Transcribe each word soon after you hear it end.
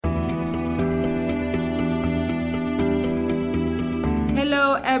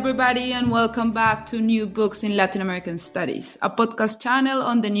Hello, everybody, and welcome back to New Books in Latin American Studies, a podcast channel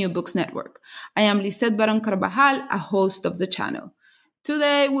on the New Books Network. I am Lisette Baron Carvajal, a host of the channel.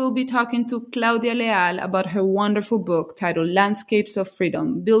 Today, we'll be talking to Claudia Leal about her wonderful book titled Landscapes of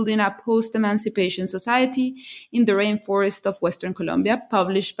Freedom, Building a Post-Emancipation Society in the Rainforest of Western Colombia,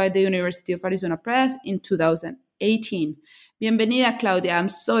 published by the University of Arizona Press in 2018. Bienvenida, Claudia. I'm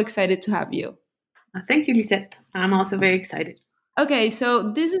so excited to have you. Thank you, Lisette. I'm also very excited. Okay,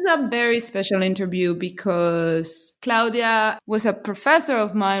 so this is a very special interview because Claudia was a professor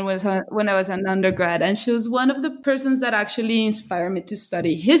of mine when I was an undergrad, and she was one of the persons that actually inspired me to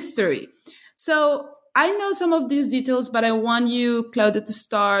study history. So I know some of these details, but I want you, Claudia, to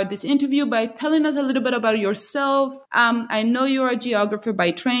start this interview by telling us a little bit about yourself. I know you're a geographer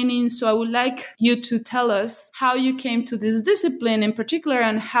by training, so I would like you to tell us how you came to this discipline in particular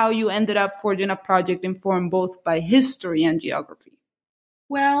and how you ended up forging a project informed both by history and geography.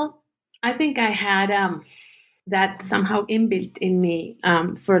 Well, I think I had that somehow inbuilt in me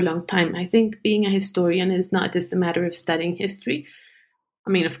for a long time. I think being a historian is not just a matter of studying history. I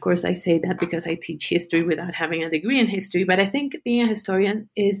mean, of course, I say that because I teach history without having a degree in history, but I think being a historian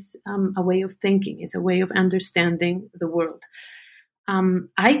is a way of thinking, is a way of understanding the world.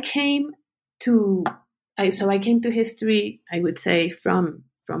 I came to history, I would say, from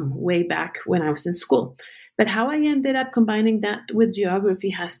way back when I was in school. But how I ended up combining that with geography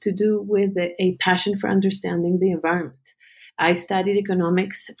has to do with a passion for understanding the environment. I studied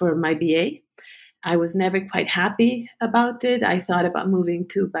economics for my BA. I was never quite happy about it. I thought about moving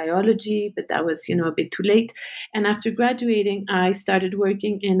to biology, but that was, a bit too late. And after graduating, I started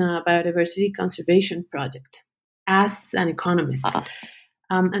working in a biodiversity conservation project as an economist.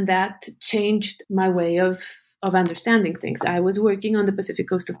 And that changed my way of understanding things. I was working on the Pacific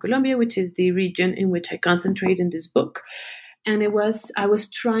coast of Colombia, which is the region in which I concentrate in this book. And I was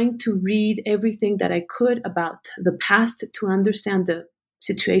trying to read everything that I could about the past to understand the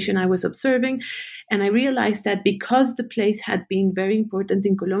situation I was observing. And I realized that because the place had been very important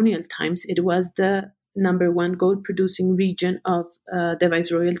in colonial times, it was the number one gold producing region of the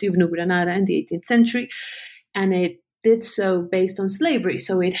Viceroyalty of New Granada in the 18th century. And it did so based on slavery.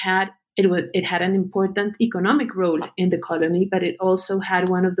 So it had an important economic role in the colony, but it also had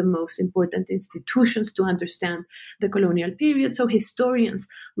one of the most important institutions to understand the colonial period. So historians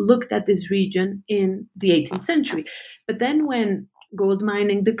looked at this region in the 18th century. But then when gold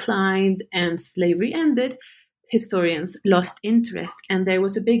mining declined and slavery ended, historians lost interest, and there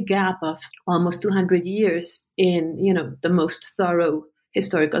was a big gap of almost 200 years in, the most thorough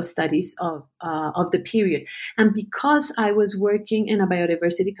historical studies of the period. And because I was working in a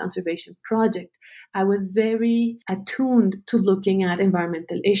biodiversity conservation project, I was very attuned to looking at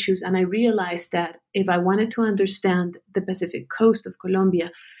environmental issues. And I realized that if I wanted to understand the Pacific coast of Colombia,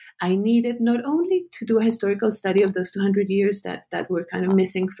 I needed not only to do a historical study of those 200 years that were kind of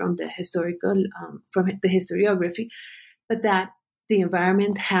missing from the historiography, but that the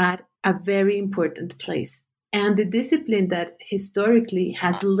environment had a very important place. And the discipline that historically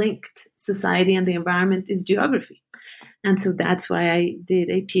has linked society and the environment is geography. And so that's why I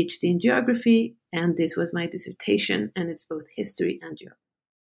did a PhD in geography, and this was my dissertation, and it's both history and geography.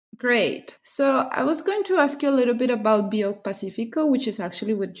 Great. So I was going to ask you a little bit about Biok Pacifico, which is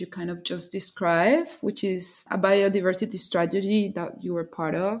actually what you kind of just described, which is a biodiversity strategy that you were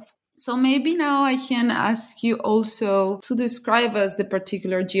part of. So maybe now I can ask you also to describe us the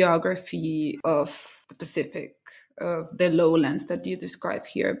particular geography of the Pacific, of the lowlands that you describe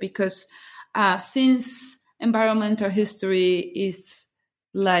here, because since environmental history is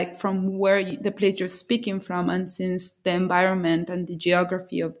like from where the place you're speaking from, and since the environment and the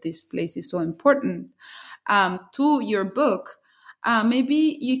geography of this place is so important to your book,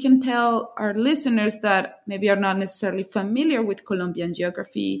 maybe you can tell our listeners that maybe are not necessarily familiar with Colombian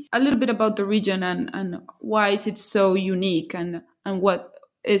geography a little bit about the region and why is it so unique and what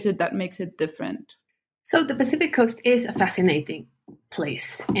is it that makes it different? So the Pacific coast is a fascinating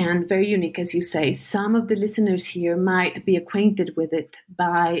place and very unique, as you say. Some of the listeners here might be acquainted with it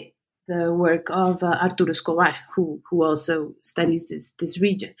by the work of Arturo Escobar, who also studies this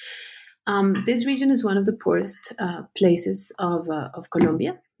region. This region is one of the poorest places of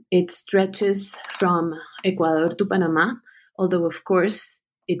Colombia. It stretches from Ecuador to Panama, although, of course,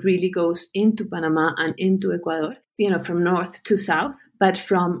 it really goes into Panama and into Ecuador, from north to south. But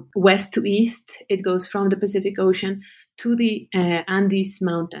from west to east, it goes from the Pacific Ocean to the Andes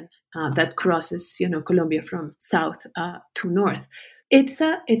mountain that crosses, Colombia from south to north. It's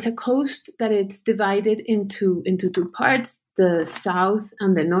a coast that it's divided into two parts. The south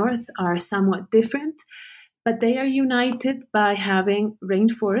and the north are somewhat different, But they are united by having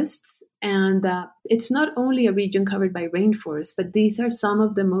rainforests. And it's not only a region covered by rainforests, but these are some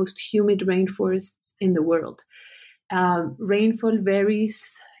of the most humid rainforests in the world. Rainfall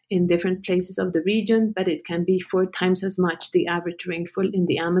varies in different places of the region, but it can be 4 times as much the average rainfall in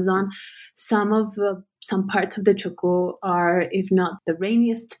the Amazon. Some parts of the Chocó are, if not the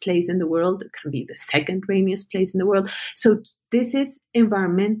rainiest place in the world, it can be the second rainiest place in the world. So this is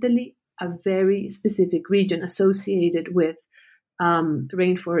environmentally a very specific region associated with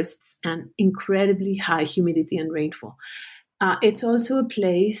rainforests and incredibly high humidity and rainfall. It's also a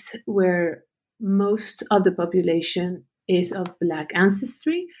place where most of the population is of Black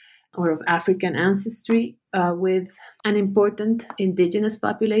ancestry or of African ancestry, with an important indigenous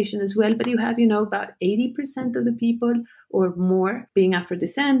population as well. But you have, about 80% of the people or more being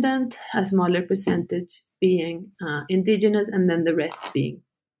Afro-descendant, a smaller percentage being indigenous, and then the rest being,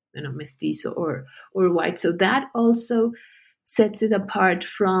 mestizo or white. So that also sets it apart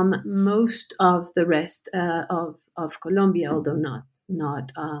from most of the rest of Colombia, although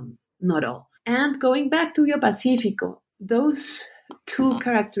not all. And going back to Rio Pacifico, those two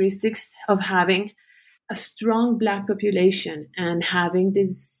characteristics of having a strong Black population and having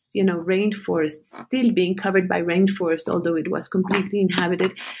this, rainforest still being covered by rainforest, although it was completely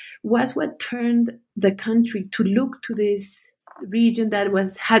inhabited, was what turned the country to look to this region that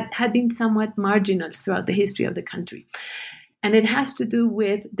had been somewhat marginal throughout the history of the country. And it has to do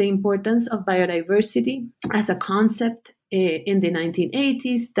with the importance of biodiversity as a concept in the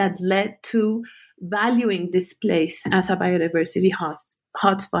 1980s that led to valuing this place as a biodiversity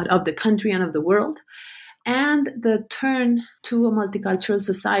hotspot of the country and of the world, and the turn to a multicultural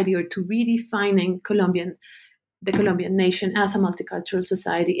society, or to redefining the Colombian nation as a multicultural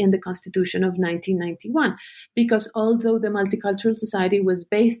society in the Constitution of 1991. Because although the multicultural society was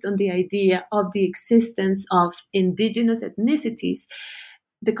based on the idea of the existence of indigenous ethnicities,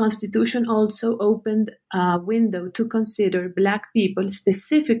 the Constitution also opened a window to consider Black people,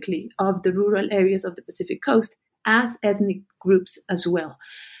 specifically of the rural areas of the Pacific coast, as ethnic groups as well.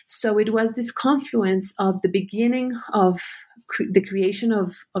 So it was this confluence of the beginning of the creation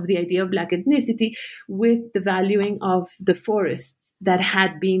of the idea of Black ethnicity with the valuing of the forests that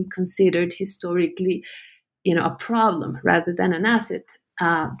had been considered historically, a problem rather than an asset,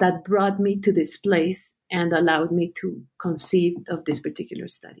 that brought me to this place and allowed me to conceive of this particular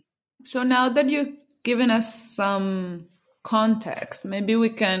study. So now that you've given us some context, maybe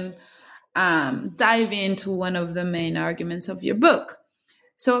we can dive into one of the main arguments of your book.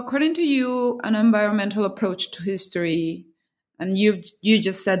 So according to you, an environmental approach to history, and you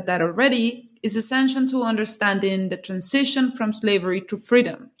just said that already, is essential to understanding the transition from slavery to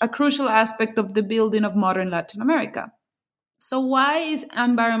freedom, a crucial aspect of the building of modern Latin America. So why is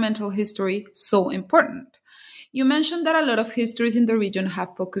environmental history so important? You mentioned that a lot of histories in the region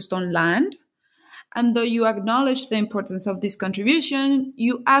have focused on land. And though you acknowledge the importance of this contribution,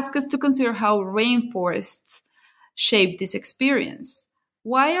 you ask us to consider how rainforests shape this experience.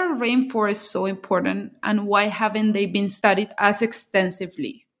 Why are rainforests so important, and why haven't they been studied as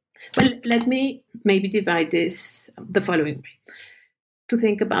extensively? Well, let me maybe divide this the following way. To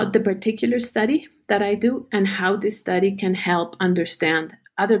think about the particular study that I do and how this study can help understand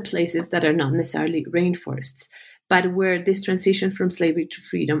other places that are not necessarily rainforests, but where this transition from slavery to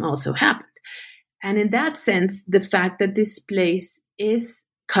freedom also happened. And in that sense, the fact that this place is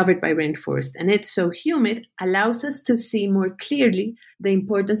covered by rainforest and it's so humid allows us to see more clearly the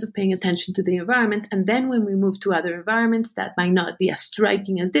importance of paying attention to the environment. And then when we move to other environments that might not be as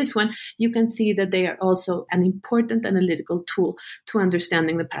striking as this one, you can see that they are also an important analytical tool to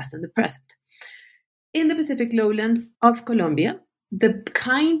understanding the past and the present. In the Pacific lowlands of Colombia, the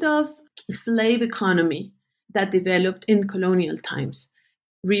kind of slave economy that developed in colonial times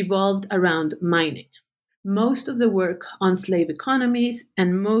revolved around mining. Most of the work on slave economies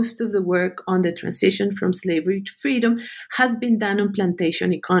and most of the work on the transition from slavery to freedom has been done on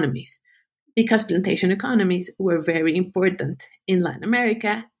plantation economies, because plantation economies were very important in Latin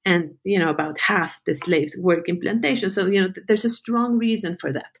America, and about half the slaves work in plantations. So there's a strong reason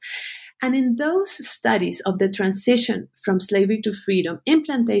for that. And in those studies of the transition from slavery to freedom in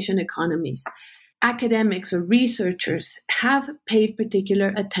plantation economies, academics or researchers have paid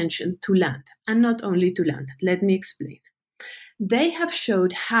particular attention to land, and not only to land. Let me explain. They have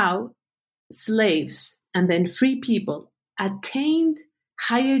showed how slaves and then free people attained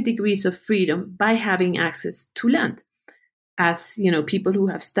higher degrees of freedom by having access to land. As people who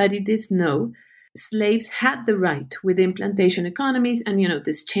have studied this know, slaves had the right within plantation economies, and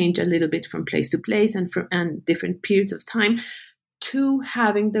this changed a little bit from place to place and different periods of time, to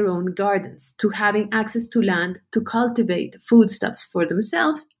having their own gardens, to having access to land, to cultivate foodstuffs for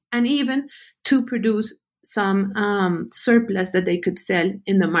themselves, and even to produce some surplus that they could sell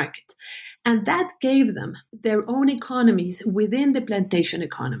in the market. And that gave them their own economies within the plantation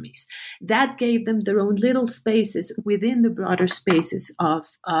economies. That gave them their own little spaces within the broader spaces of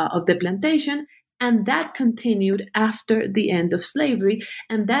the plantation. And that continued after the end of slavery,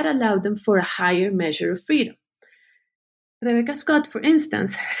 and that allowed them for a higher measure of freedom. Rebecca Scott, for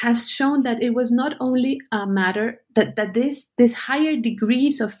instance, has shown that it was not only a matter that this higher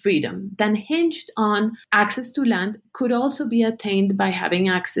degrees of freedom that hinged on access to land could also be attained by having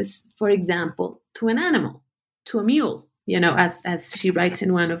access, for example, to an animal, to a mule, as she writes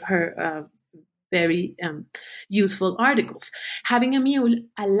in one of her very useful articles. Having a mule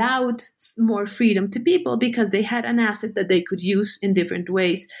allowed more freedom to people because they had an asset that they could use in different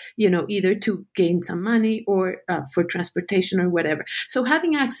ways, either to gain some money or for transportation or whatever. So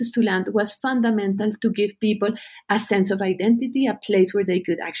having access to land was fundamental to give people a sense of identity, a place where they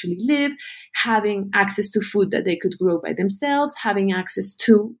could actually live, having access to food that they could grow by themselves, having access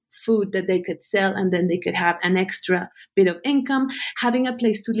to food that they could sell, and then they could have an extra bit of income, having a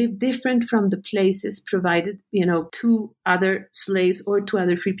place to live different from the places provided, to other slaves or to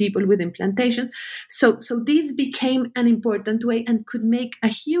other free people within plantations. So these became an important way and could make a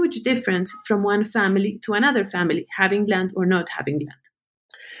huge difference from one family to another family, having land or not having land.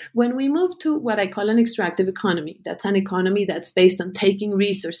 When we move to what I call an extractive economy, that's an economy that's based on taking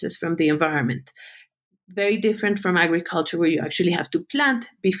resources from the environment. Very different from agriculture, where you actually have to plant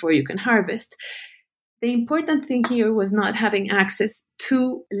before you can harvest. The important thing here was not having access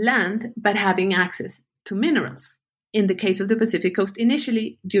to land, but having access to minerals. In the case of the Pacific Coast,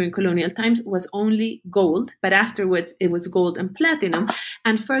 initially during colonial times was only gold, but afterwards it was gold and platinum.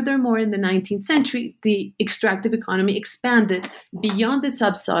 And furthermore, in the 19th century, the extractive economy expanded beyond the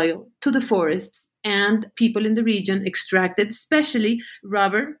subsoil to the forests, and people in the region extracted especially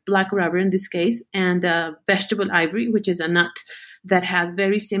rubber, black rubber in this case, and vegetable ivory, which is a nut that has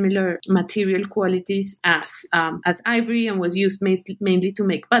very similar material qualities as ivory and was used mainly to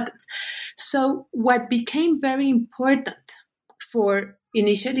make buttons. So what became very important for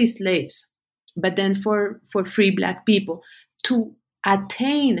initially slaves, but then for free Black people, to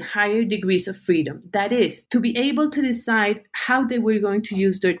attain higher degrees of freedom, that is, to be able to decide how they were going to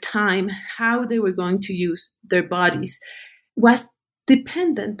use their time, how they were going to use their bodies, was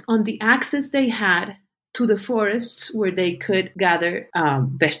dependent on the access they had to the forests where they could gather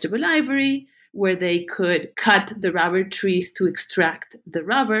vegetable ivory, where they could cut the rubber trees to extract the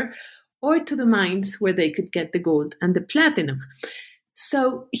rubber, or to the mines where they could get the gold and the platinum.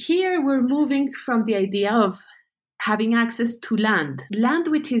 So here we're moving from the idea of having access to land,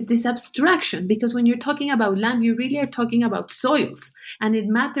 which is this abstraction, because when you're talking about land, you really are talking about soils, and it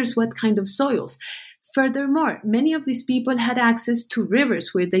matters what kind of soils. Furthermore, many of these people had access to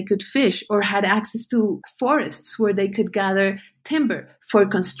rivers where they could fish, or had access to forests where they could gather timber for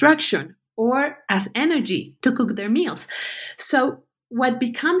construction or as energy to cook their meals. So what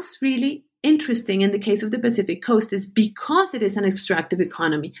becomes really interesting in the case of the Pacific Coast is because it is an extractive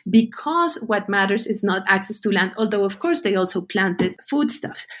economy, because what matters is not access to land, although of course they also planted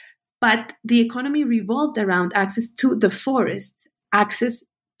foodstuffs, but the economy revolved around access to the forests, access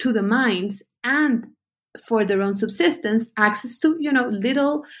to the mines, and for their own subsistence, access to,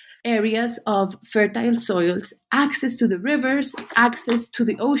 little areas of fertile soils, access to the rivers, access to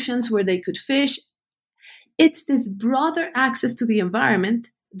the oceans where they could fish. It's this broader access to the environment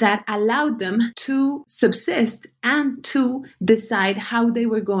that allowed them to subsist and to decide how they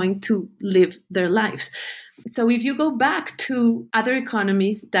were going to live their lives. So if you go back to other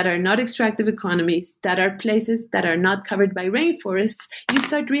economies that are not extractive economies, that are places that are not covered by rainforests, you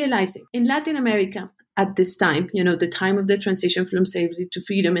start realizing in Latin America at this time, the time of the transition from slavery to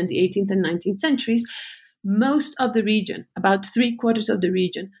freedom in the 18th and 19th centuries, most of the region, about 3/4 of the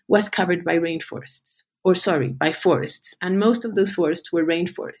region, was covered by rainforests. By forests, and most of those forests were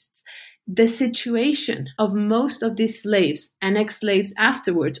rainforests. The situation of most of these slaves and ex-slaves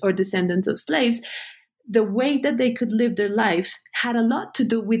afterwards, or descendants of slaves, the way that they could live their lives had a lot to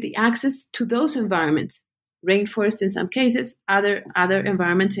do with the access to those environments, rainforests in some cases, other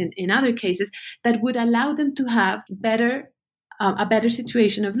environments in other cases, that would allow them to have a better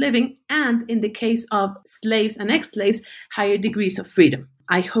situation of living, and in the case of slaves and ex-slaves, higher degrees of freedom.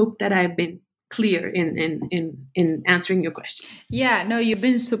 I hope that I've been clear in answering your question. Yeah, no, you've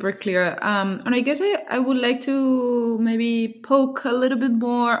been super clear. And I guess I would like to maybe poke a little bit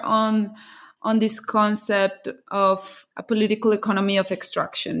more on on this concept of a political economy of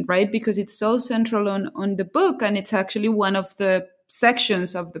extraction, right? Because it's so central on the book, and it's actually one of the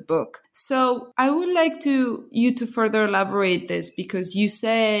sections of the book. So I would like you to further elaborate this, because you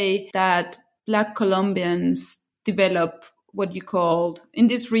say that Black Colombians develop what you called in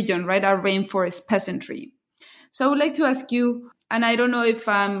this region, right, a rainforest peasantry. So I would like to ask you, and I don't know if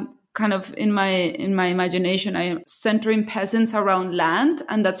I'm kind of in my imagination, I am centering peasants around land,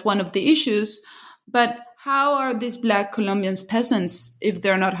 and that's one of the issues. But how are these Black Colombians peasants if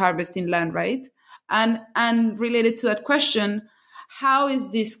they're not harvesting land, right? And related to that question, how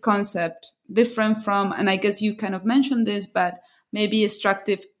is this concept different from, and I guess you kind of mentioned this, but maybe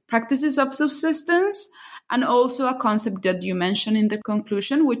extractive practices of subsistence, and also a concept that you mentioned in the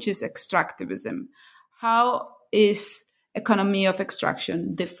conclusion, which is extractivism. How is economy of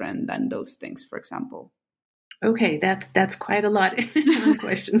extraction different than those things, for example? Okay, that's quite a lot of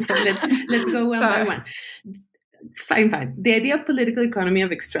questions. So let's go one by one. It's fine. The idea of political economy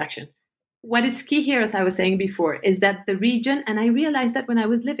of extraction. What is key here, as I was saying before, is that the region, and I realized that when I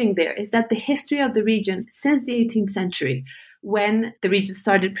was living there, is that the history of the region since the 18th century, when the region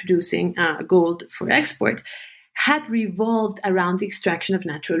started producing gold for export, had revolved around the extraction of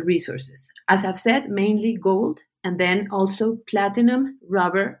natural resources. As I've said, mainly gold, and then also platinum,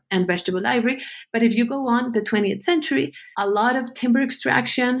 rubber, and vegetable ivory. But if you go on the 20th century, a lot of timber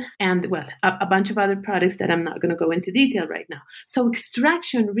extraction and, well, a bunch of other products that I'm not going to go into detail right now. So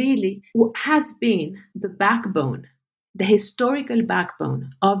extraction really has been the backbone, the historical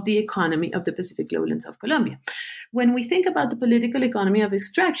backbone of the economy of the Pacific lowlands of Colombia. When we think about the political economy of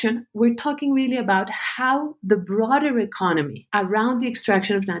extraction, we're talking really about how the broader economy around the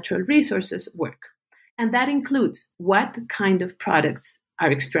extraction of natural resources work. And that includes what kind of products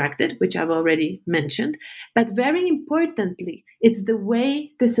are extracted, which I've already mentioned. But very importantly, it's the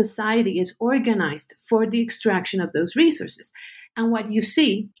way the society is organized for the extraction of those resources. And what you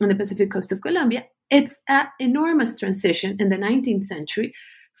see on the Pacific coast of Colombia, it's an enormous transition in the 19th century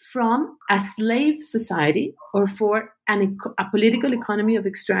from a slave society, or for a political economy of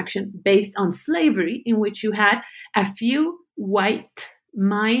extraction based on slavery, in which you had a few white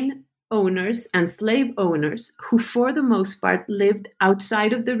mine owners and slave owners who, for the most part, lived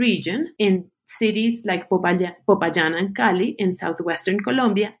outside of the region in cities like Popayán and Cali in southwestern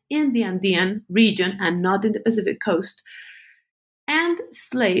Colombia, in the Andean region and not in the Pacific coast, and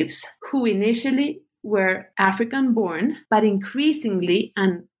slaves who initially were African-born, but increasingly,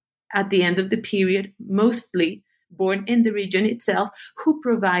 and at the end of the period, mostly born in the region itself, who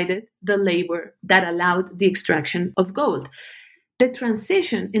provided the labor that allowed the extraction of gold. The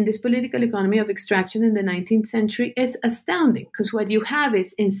transition in this political economy of extraction in the 19th century is astounding, because what you have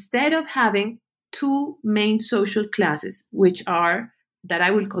is, instead of having two main social classes, which are, that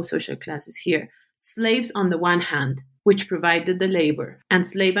I will call social classes here, slaves on the one hand, which provided the labor, and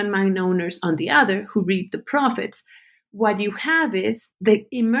slave and mine owners on the other, who reaped the profits, what you have is the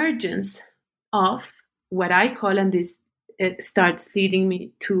emergence of what I call, and this starts leading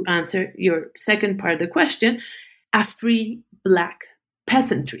me to answer your second part of the question, a free Black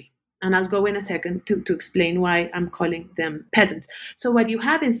peasantry. And I'll go in a second to explain why I'm calling them peasants. So what you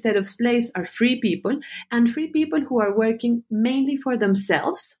have instead of slaves are free people, and free people who are working mainly for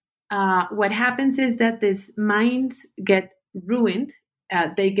themselves. What happens is that these mines get ruined.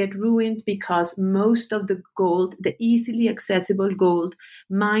 They get ruined because most of the gold, the easily accessible gold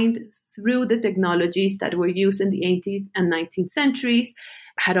mined through the technologies that were used in the 18th and 19th centuries,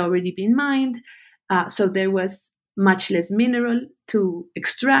 had already been mined. So there was much less mineral to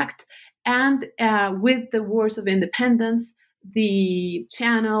extract. And with the wars of independence, the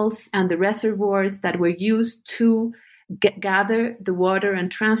channels and the reservoirs that were used to gather the water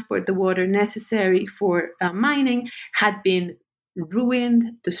and transport the water necessary for mining had been ruined,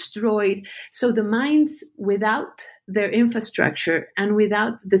 destroyed. So the mines, without their infrastructure and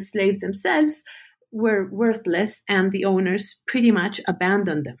without the slaves themselves, were worthless, and the owners pretty much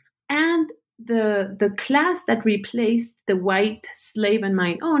abandoned them. And the class that replaced the white slave and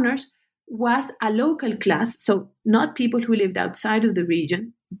mine owners was a local class, so not people who lived outside of the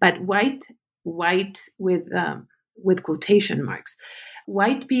region, but white with quotation marks,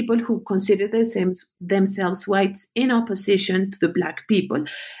 white people who considered themselves whites in opposition to the Black people.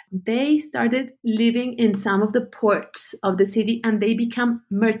 They started living in some of the ports of the city, and they become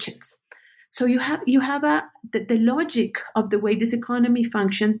merchants. So you have the logic of the way this economy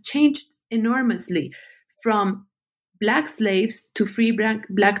functioned changed enormously, from Black slaves to free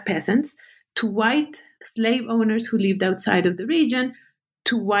Black peasants, to white slave owners who lived outside of the region,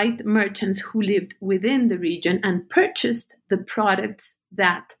 to white merchants who lived within the region and purchased the products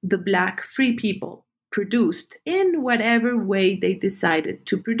that the Black free people produced in whatever way they decided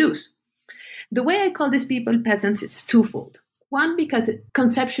to produce. The way I call these people peasants is twofold. One, because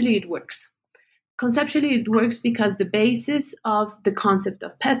conceptually it works. Conceptually it works because the basis of the concept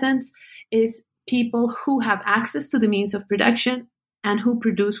of peasants is people who have access to the means of production and who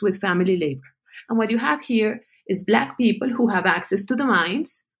produce with family labor. And what you have here is Black people who have access to the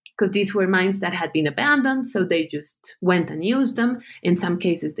mines, because these were mines that had been abandoned, so they just went and used them. In some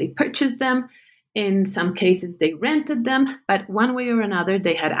cases, they purchased them. In some cases, they rented them. But one way or another,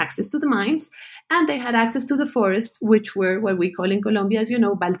 they had access to the mines, and they had access to the forests, which were what we call in Colombia, as you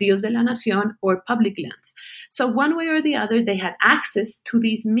know, baldíos de la nación, or public lands. So one way or the other, they had access to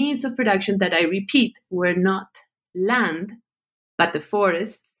these means of production that, I repeat, were not land, but the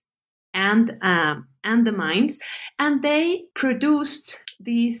forests and the mines. And they produced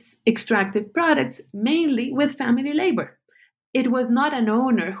these extractive products mainly with family labor. It was not an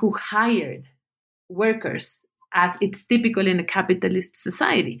owner who hired workers, as it's typical in a capitalist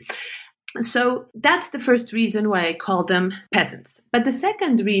society. So that's the first reason why I call them peasants. But the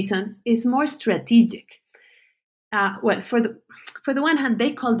second reason is more strategic. For the one hand,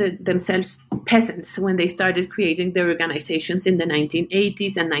 they called themselves peasants when they started creating their organizations in the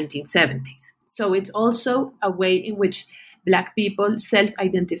 1980s and 1970s. So it's also a way in which Black people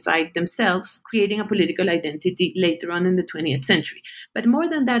self-identified themselves, creating a political identity later on in the 20th century. But more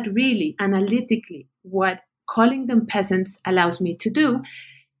than that, really, analytically, what calling them peasants allows me to do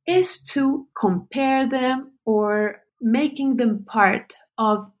is to compare them or making them part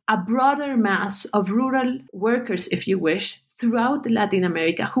of a broader mass of rural workers, if you wish, throughout Latin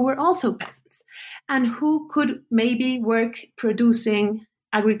America who were also peasants and who could maybe work producing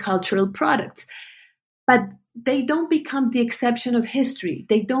agricultural products. But they don't become the exception of history.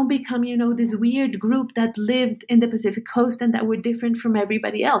 They don't become, this weird group that lived in the Pacific coast and that were different from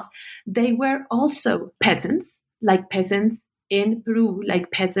everybody else. They were also peasants, like peasants in Peru,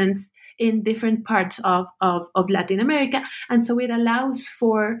 like peasants in different parts of Latin America. And so it allows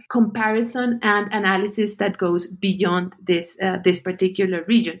for comparison and analysis that goes beyond this particular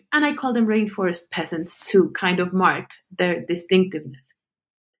region. And I call them rainforest peasants to kind of mark their distinctiveness.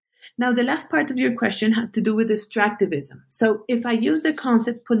 Now, the last part of your question had to do with extractivism. So if I use the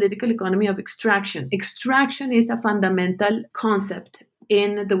concept political economy of extraction, extraction is a fundamental concept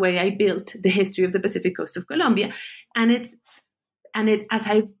in the way I built the history of the Pacific coast of Colombia. And it, as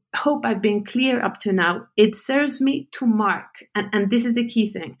I hope I've been clear up to now, it serves me to mark, and this is the key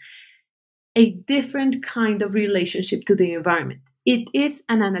thing, a different kind of relationship to the environment. It is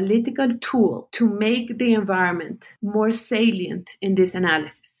an analytical tool to make the environment more salient in this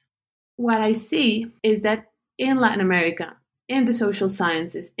analysis. What I see is that in Latin America, in the social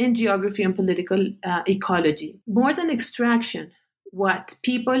sciences, in geography and political ecology, more than extraction, what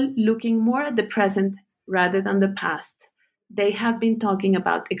people looking more at the present rather than the past, they have been talking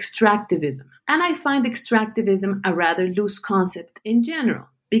about extractivism. And I find extractivism a rather loose concept in general,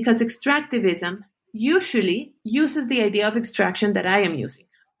 because extractivism usually uses the idea of extraction that I am using.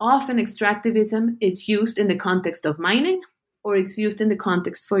 Often extractivism is used in the context of mining, or it's used in the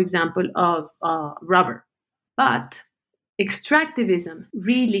context, for example, of rubber. But extractivism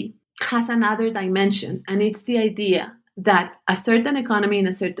really has another dimension, and it's the idea that a certain economy in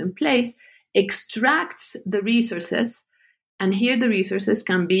a certain place extracts the resources, and here the resources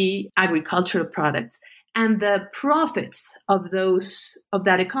can be agricultural products, and the profits of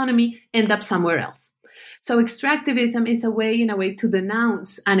that economy end up somewhere else. So extractivism is a way to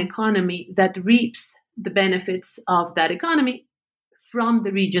denounce an economy that reaps the benefits of that economy from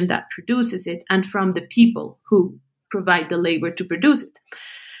the region that produces it and from the people who provide the labor to produce it.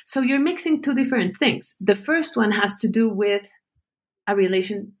 So you're mixing two different things. The first one has to do with a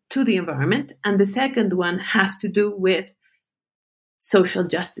relation to the environment, and the second one has to do with social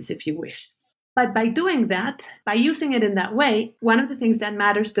justice, if you wish. But by doing that, by using it in that way, one of the things that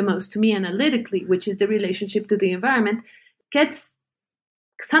matters the most to me analytically, which is the relationship to the environment, gets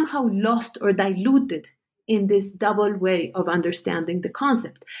somehow lost or diluted in this double way of understanding the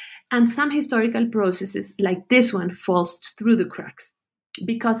concept. And some historical processes like this one falls through the cracks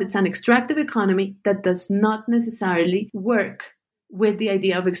because it's an extractive economy that does not necessarily work with the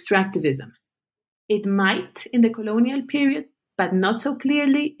idea of extractivism. It might in the colonial period, but not so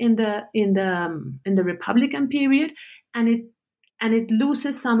clearly in the Republican period, and it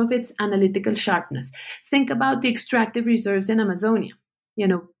loses some of its analytical sharpness. Think about the extractive reserves in Amazonia,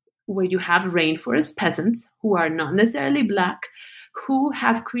 where you have rainforest peasants who are not necessarily Black, who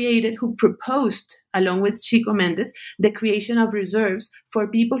proposed, along with Chico Mendes, the creation of reserves for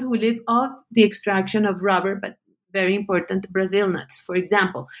people who live off the extraction of rubber, but very important Brazil nuts, for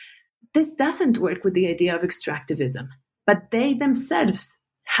example. This doesn't work with the idea of extractivism, but they themselves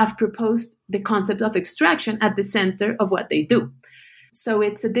have proposed the concept of extraction at the center of what they do. So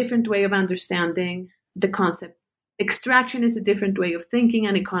it's a different way of understanding the concept. Extraction is a different way of thinking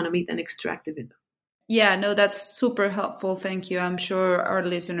an economy than extractivism. Yeah, no, that's super helpful. Thank you. I'm sure our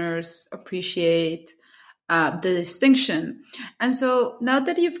listeners appreciate the distinction. And so now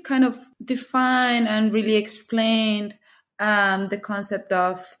that you've kind of defined and really explained the concept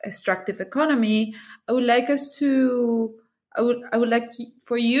of extractive economy, I would like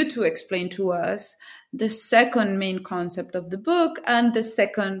for you to explain to us the second main concept of the book and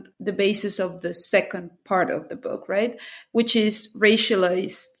the basis of the second part of the book, right? Which is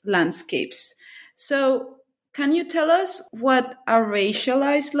racialized landscapes. So can you tell us what a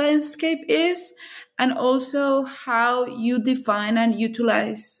racialized landscape is, and also how you define and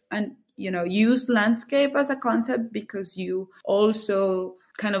utilize and use landscape as a concept, because you also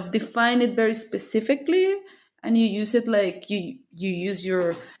kind of define it very specifically and you use it like you use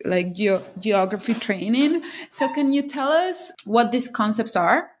your geography training. So can you tell us what these concepts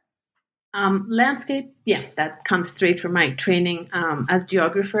are? Landscape, yeah, that comes straight from my training as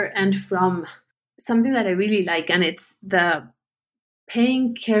geographer and from something that I really like, and it's the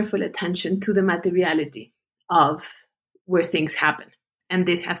paying careful attention to the materiality of where things happen. And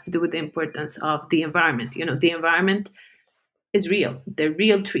this has to do with the importance of the environment. The environment is real. There are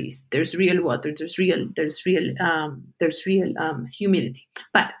real trees. There's real water. There's real humidity.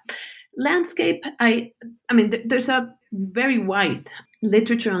 But landscape, there's a very wide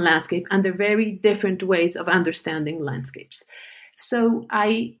literature on landscape, and there are very different ways of understanding landscapes. So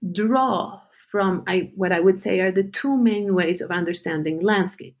I draw from what I would say are the two main ways of understanding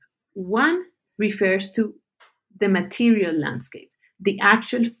landscape. One refers to the material landscape, the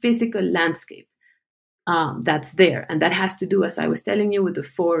actual physical landscape that's there. And that has to do, as I was telling you, with the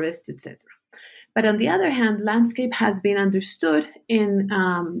forest, etc. But on the other hand, landscape has been understood in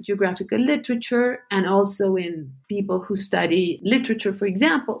geographical literature and also in people who study literature, for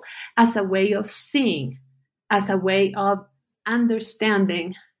example, as a way of seeing, as a way of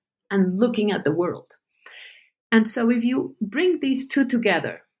understanding and looking at the world. And so if you bring these two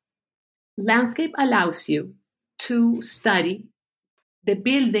together, landscape allows you to study the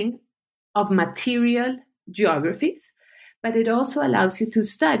building of material geographies, but it also allows you to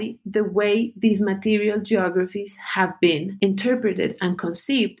study the way these material geographies have been interpreted and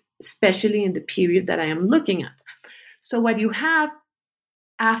conceived, especially in the period that I am looking at. So what you have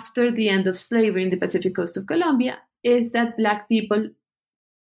after the end of slavery in the Pacific coast of Colombia is that Black people,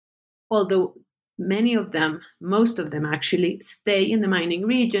 although most of them actually stay in the mining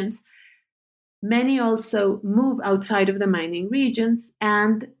regions, many also move outside of the mining regions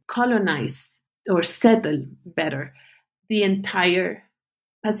and colonize or settle better the entire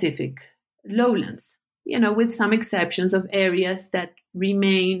Pacific lowlands, with some exceptions of areas that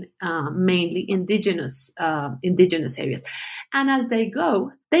remain mainly indigenous areas. And as they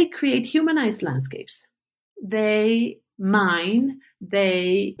go, they create humanized landscapes. They mine,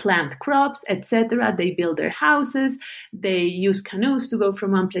 they plant crops, etc. They build their houses, they use canoes to go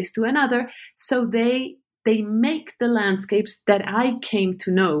from one place to another. So they make the landscapes that I came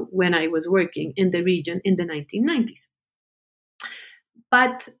to know when I was working in the region in the 1990s.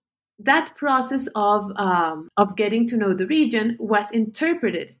 But that process of getting to know the region was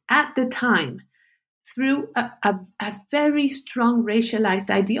interpreted at the time through a very strong racialized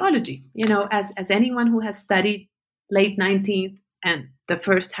ideology. As anyone who has studied late 19th and the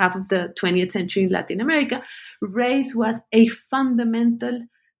first half of the 20th century in Latin America, race was a fundamental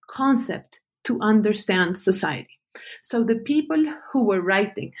concept to understand society. So the people who were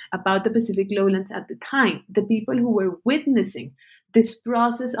writing about the Pacific lowlands at the time, the people who were witnessing this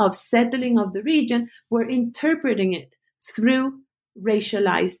process of settling of the region, were interpreting it through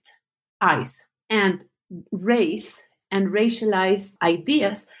racialized eyes. And race and racialized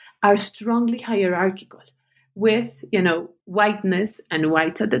ideas are strongly hierarchical, with, whiteness and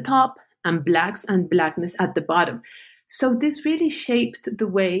whites at the top and blacks and blackness at the bottom. So this really shaped the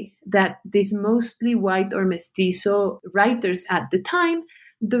way that these mostly white or mestizo writers at the time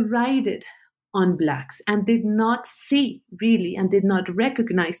derided on blacks and did not see really and did not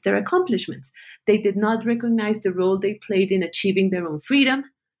recognize their accomplishments. They did not recognize the role they played in achieving their own freedom.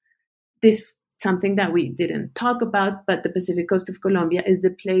 This something that we didn't talk about, but the Pacific coast of Colombia is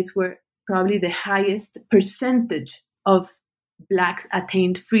the place where probably the highest percentage of blacks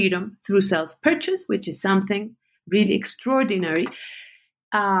attained freedom through self-purchase, which is something really extraordinary.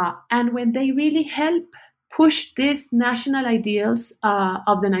 And when they really help push these national ideals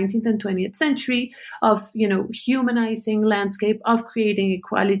of the 19th and 20th century of, humanizing landscape, of creating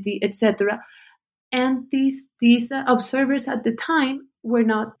equality, etc. And these observers at the time were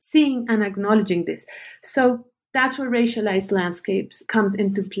not seeing and acknowledging this. So that's where racialized landscapes comes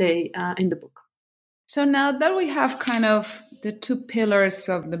into play in the book. So now that we have kind of the two pillars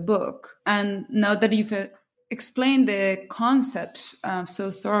of the book, and now that you've explained the concepts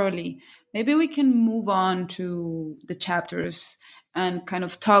so thoroughly, maybe we can move on to the chapters and kind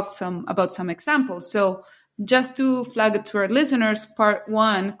of talk about some examples. So just to flag it to our listeners, part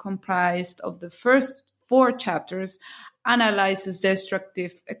 1, comprised of the first 4 chapters, analyzes the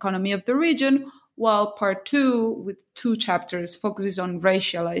extractive economy of the region, while part 2, with 2 chapters, focuses on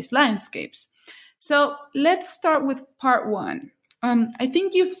racialized landscapes. So let's start with part 1. I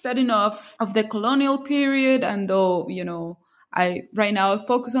think you've said enough of the colonial period, and though, I right now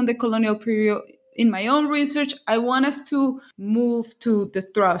focus on the colonial period in my own research, I want us to move to the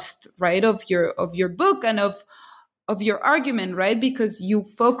thrust, right, of your book and of your argument, right? Because you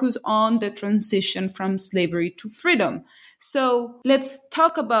focus on the transition from slavery to freedom. So let's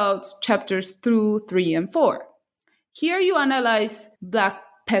talk about chapters 2, 3, and 4. Here you analyze Black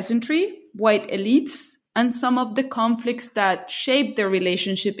peasantry, white elites, and some of the conflicts that shaped their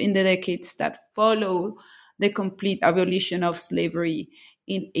relationship in the decades that follow the complete abolition of slavery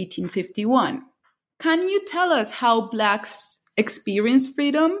in 1851. Can you tell us how Blacks experienced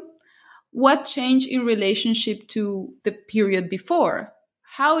freedom? What changed in relationship to the period before?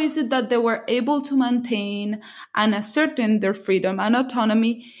 How is it that they were able to maintain and ascertain their freedom and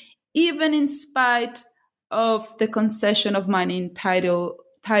autonomy, even in spite of the concession of mining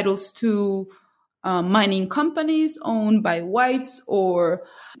titles to mining companies owned by whites, or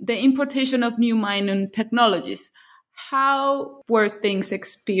the importation of new mining technologies? How were things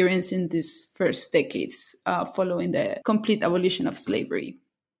experienced in these first decades following the complete abolition of slavery?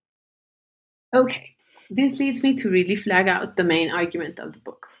 Okay, this leads me to really flag out the main argument of the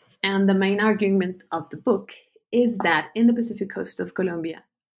book. And the main argument of the book is that in the Pacific coast of Colombia,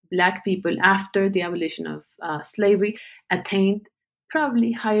 Black people, after the abolition of slavery, attained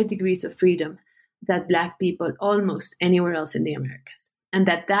probably higher degrees of freedom than Black people almost anywhere else in the Americas. And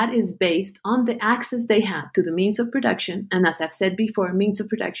that is based on the access they had to the means of production. And as I've said before, means of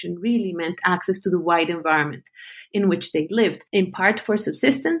production really meant access to the wide environment in which they lived, in part for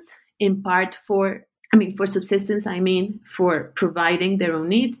subsistence, in part for subsistence, for providing their own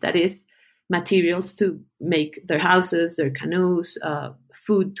needs, that is, materials to make their houses, their canoes,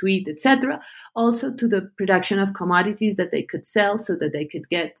 food to eat, etc. Also to the production of commodities that they could sell so that they could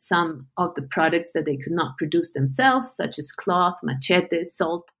get some of the products that they could not produce themselves, such as cloth, machetes,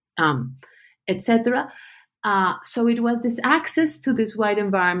 salt, etc. So it was this access to this wide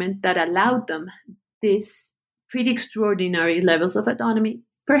environment that allowed them these pretty extraordinary levels of autonomy,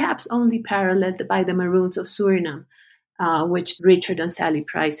 perhaps only paralleled by the Maroons of Suriname, which Richard and Sally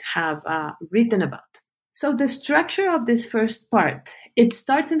Price have written about. So the structure of this first part, it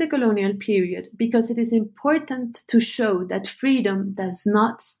starts in the colonial period because it is important to show that freedom does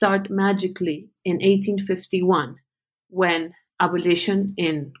not start magically in 1851 when abolition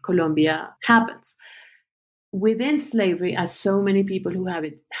in Colombia happens. Within slavery, as so many people who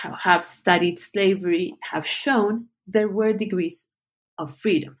have studied slavery have shown, there were degrees of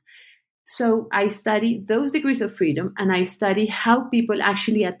freedom. So I study those degrees of freedom, and I study how people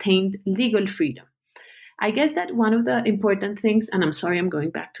actually attained legal freedom. I guess that one of the important things, and I'm sorry I'm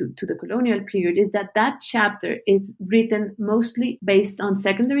going back to the colonial period, is that chapter is written mostly based on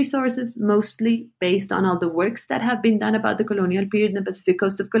secondary sources, mostly based on all the works that have been done about the colonial period in the Pacific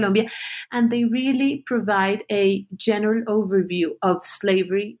coast of Colombia. And they really provide a general overview of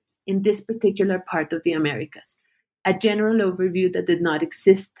slavery in this particular part of the Americas. A general overview that did not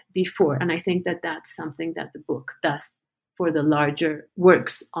exist before. And I think that that's something that the book does for the larger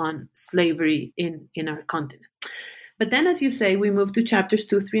works on slavery in our continent. But then, as you say, we move to chapters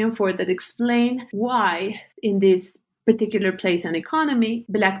 2, 3, and 4 that explain why in this particular place and economy,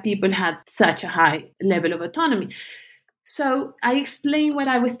 Black people had such a high level of autonomy. So I explain what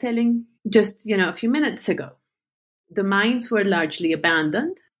I was telling just, a few minutes ago. The mines were largely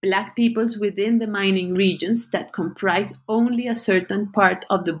abandoned. Black peoples within the mining regions that comprise only a certain part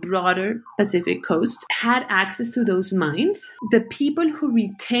of the broader Pacific coast had access to those mines. The few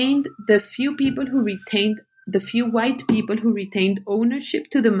white people who retained ownership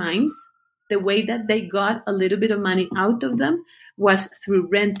to the mines, the way that they got a little bit of money out of them was through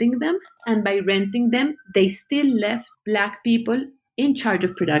renting them. And by renting them, they still left Black people in charge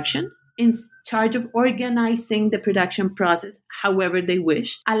of production, in charge of organizing the production process however they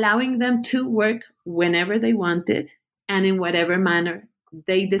wish, allowing them to work whenever they wanted and in whatever manner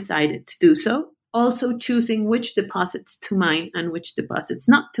they decided to do so, also choosing which deposits to mine and which deposits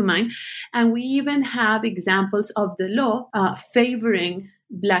not to mine. And we even have examples of the law favoring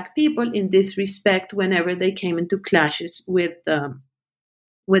Black people in this respect whenever they came into clashes with the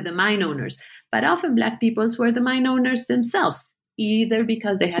mine owners. But often Black peoples were the mine owners themselves, either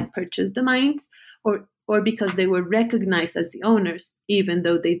because they had purchased the mines or because they were recognized as the owners, even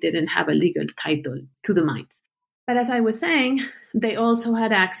though they didn't have a legal title to the mines. But as I was saying, they also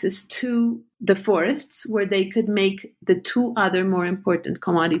had access to the forests where they could make the two other more important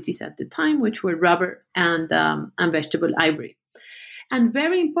commodities at the time, which were rubber and vegetable ivory. And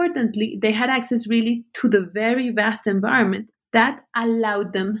very importantly, they had access really to the very vast environment that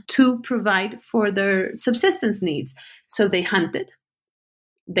allowed them to provide for their subsistence needs. So they hunted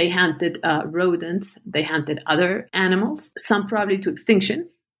rodents, they hunted other animals, some probably to extinction.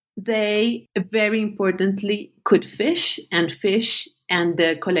 They, very importantly, could fish, and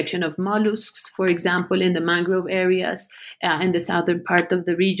the collection of mollusks, for example, in the mangrove areas in the southern part of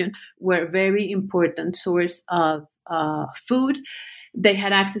the region, were a very important source of food. They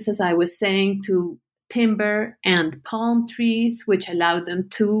had access, as I was saying, to timber and palm trees, which allowed them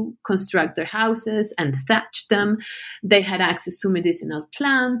to construct their houses and thatch them. They had access to medicinal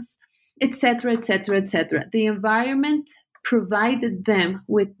plants, etc., etc., etc. The environment provided them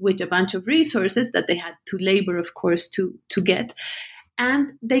with a bunch of resources that they had to labor, of course, to get.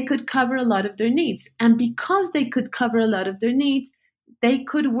 And they could cover a lot of their needs. And because they could cover a lot of their needs, they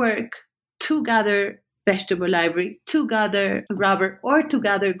could work to gather vegetable ivory, to gather rubber, or to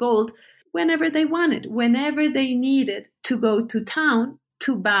gather gold whenever they wanted, whenever they needed to go to town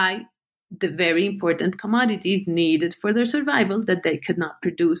to buy the very important commodities needed for their survival that they could not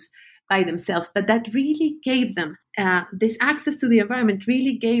produce by themselves. But that really gave them, this access to the environment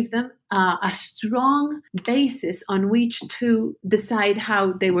really gave them a strong basis on which to decide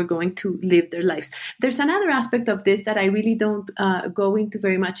how they were going to live their lives. There's another aspect of this that I really don't go into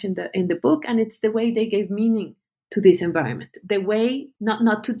very much in the book, and it's the way they gave meaning to this environment. The way,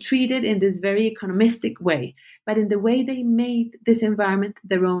 not to treat it in this very economistic way, but in the way they made this environment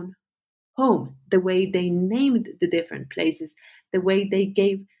their own home, the way they named the different places, the way they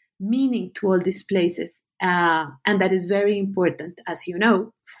gave meaning to all these places. And that is very important, as you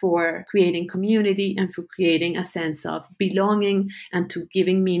know, for creating community and for creating a sense of belonging and to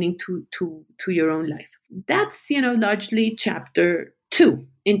giving meaning to your own life. That's, largely chapter 2.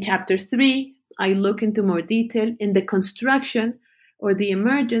 In chapter 3, I look into more detail in the construction or the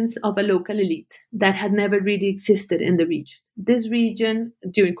emergence of a local elite that had never really existed in the region. This region,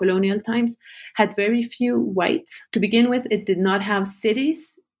 during colonial times, had very few whites. To begin with, it did not have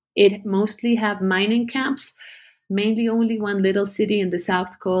cities. It mostly had mining camps, mainly only one little city in the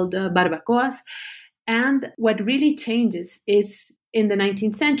south called Barbacoas. And what really changes is in the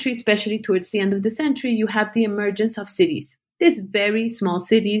 19th century, especially towards the end of the century, you have the emergence of cities. These very small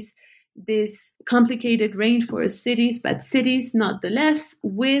cities, these complicated rainforest cities, but cities nonetheless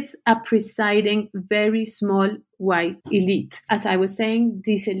with a presiding very small white elite. As I was saying,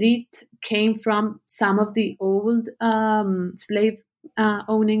 this elite came from some of the old slave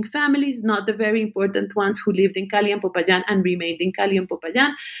owning families, not the very important ones who lived in Cali and Popayan and remained in Cali and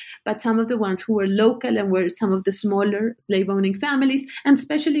Popayan, but some of the ones who were local and were some of the smaller slave owning families, and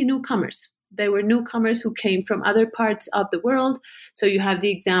especially newcomers. They were newcomers who came from other parts of the world. So you have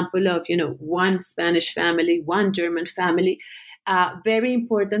the example of, one Spanish family, one German family. Very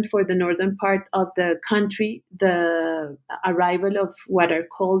important for the northern part of the country, the arrival of what are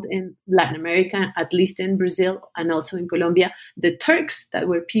called in Latin America, at least in Brazil and also in Colombia, the Turks, that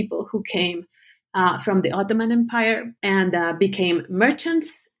were people who came from the Ottoman Empire and became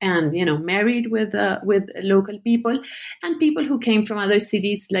merchants and married with local people and people who came from other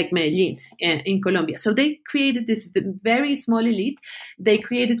cities like Medellin in Colombia. So they created this very small elite. They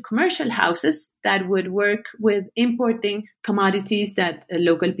created commercial houses that would work with importing commodities that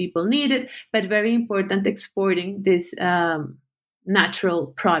local people needed, but very important, exporting these natural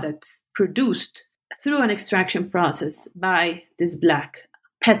products produced through an extraction process by these Black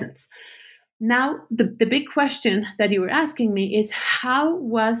peasants. Now, the big question that you were asking me is, how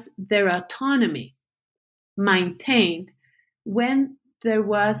was their autonomy maintained when there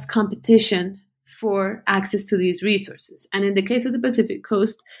was competition for access to these resources? And in the case of the Pacific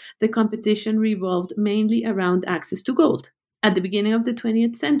Coast, the competition revolved mainly around access to gold. At the beginning of the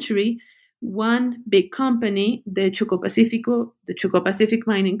 20th century, one big company, the Choco Pacific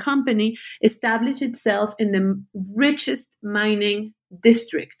Mining Company, established itself in the richest mining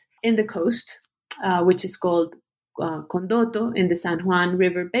district in the coast, which is called Condoto in the San Juan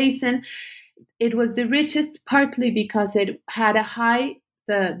River Basin. It was the richest partly because it had a high,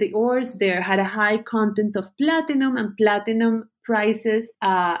 the ores there had a high content of platinum, and platinum prices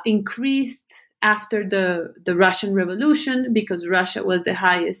increased after the Russian Revolution, because Russia was the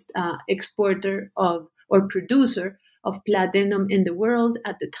highest exporter of or producer of platinum in the world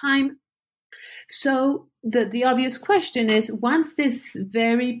at the time. So the obvious question is, once this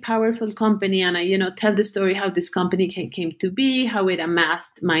very powerful company, and I tell the story how this company came to be, how it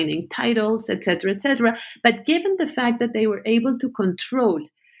amassed mining titles, etc., etc. But given the fact that they were able to control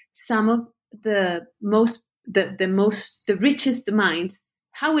some of the richest mines,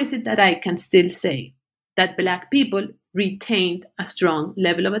 how is it that I can still say that Black people retained a strong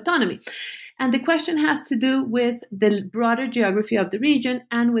level of autonomy? And the question has to do with the broader geography of the region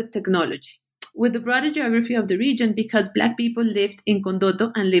and with technology. With the broader geography of the region, because Black people lived in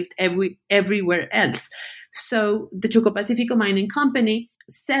Condoto and lived everywhere else. So the Choco-Pacifico Mining Company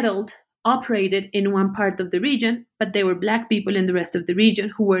operated in one part of the region, but there were Black people in the rest of the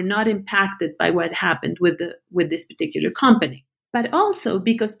region who were not impacted by what happened with this particular company. But also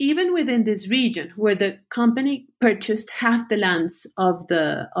because even within this region, where the company purchased half the lands of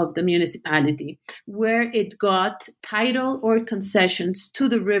the municipality, where it got title or concessions to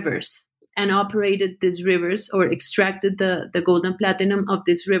the rivers and operated these rivers or extracted the gold and platinum of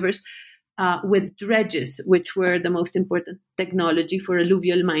these rivers with dredges, which were the most important technology for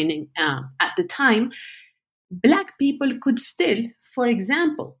alluvial mining at the time, Black people could still, for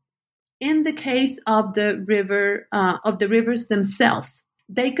example, in the case of the rivers themselves,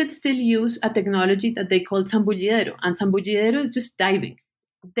 they could still use a technology that they called zambullidero. And zambullidero is just diving.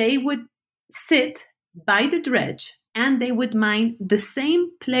 They would sit by the dredge and they would mine the same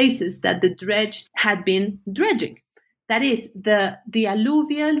places that the dredge had been dredging. That is, the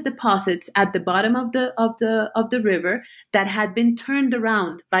alluvial deposits at the bottom of the river that had been turned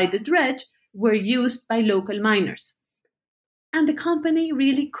around by the dredge were used by local miners. And the company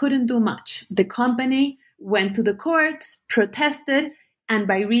really couldn't do much. The company went to the courts, protested, and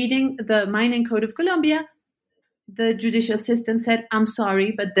by reading the Mining Code of Colombia, the judicial system said, "I'm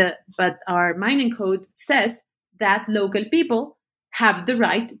sorry, but our mining code says that local people have the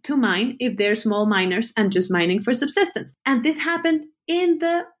right to mine if they're small miners and just mining for subsistence." And this happened in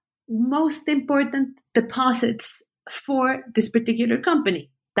the most important deposits for this particular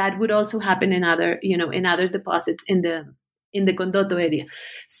company. That would also happen in other deposits in the Condoto area.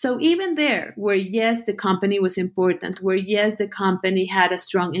 So even there, where yes, the company was important, where yes, the company had a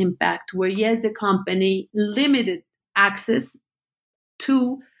strong impact, where yes, the company limited access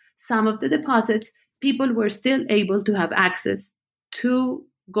to some of the deposits, people were still able to have access to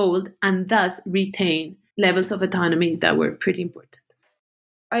gold and thus retain levels of autonomy that were pretty important.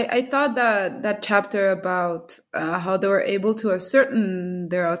 I thought that chapter about how they were able to ascertain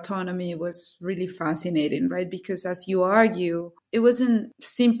their autonomy was really fascinating, right? Because as you argue, it wasn't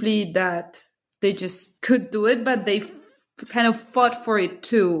simply that they just could do it, but they kind of fought for it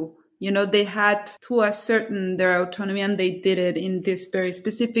too. They had to ascertain their autonomy, and they did it in these very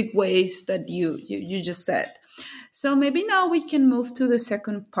specific ways that you just said. So maybe now we can move to the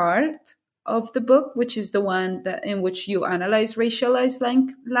second part of the book, which is the one in which you analyze racialized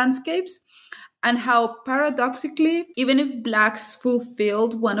landscapes, and how paradoxically, even if Blacks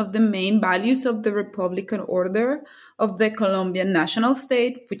fulfilled one of the main values of the Republican order of the Colombian national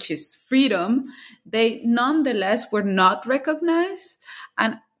state, which is freedom, they nonetheless were not recognized,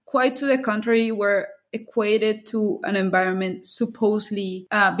 and quite to the contrary, were equated to an environment supposedly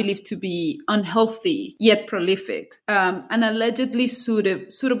believed to be unhealthy yet prolific, and allegedly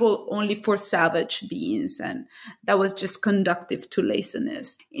suitable only for savage beings, and that was just conducive to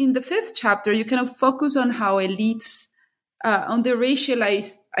laziness. In the fifth chapter, you kind of focus on how elites, on the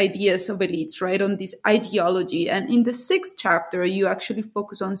racialized ideas of elites, right, on this ideology, and in the sixth chapter, you actually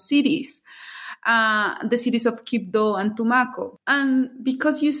focus on cities. The cities of Quibdó and Tumaco. And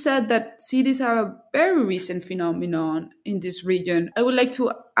because you said that cities are a very recent phenomenon in this region, I would like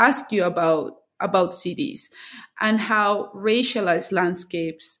to ask you about cities and how racialized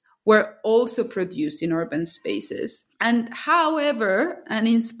landscapes were also produced in urban spaces. And however, and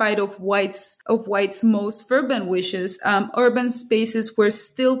in spite of whites' most fervent wishes, urban spaces were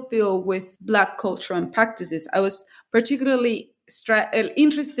still filled with Black culture and practices. I was particularly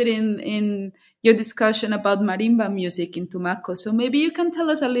interested in your discussion about marimba music in Tumaco. So maybe you can tell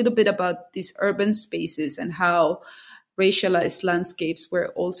us a little bit about these urban spaces and how racialized landscapes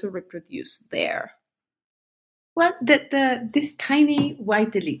were also reproduced there. Well, this tiny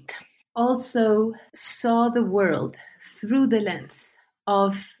white elite also saw the world through the lens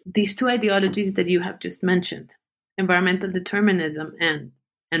of these two ideologies that you have just mentioned, environmental determinism and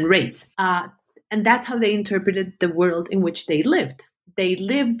race. And that's how they interpreted the world in which they lived. They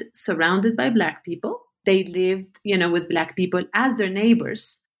lived surrounded by Black people. They lived, with Black people as their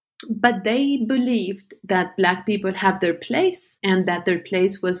neighbors. But they believed that Black people have their place, and that their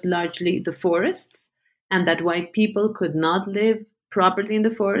place was largely the forests, and that white people could not live properly in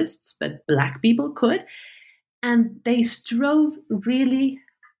the forests, but Black people could. And they strove really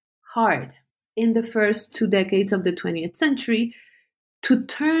hard in the first 2 decades of the 20th century to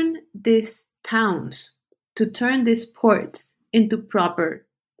turn these towns, to turn these ports into proper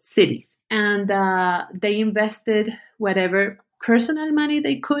cities. And they invested whatever personal money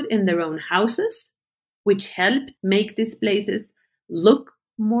they could in their own houses, which helped make these places look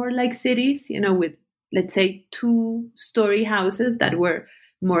more like cities, with, let's say, 2-story houses that were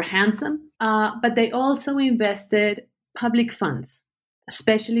more handsome. But they also invested public funds,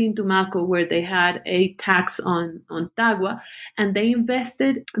 especially in Tumaco, where they had a tax on tagua, and they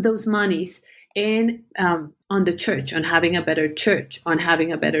invested those monies in on the church, on having a better church, on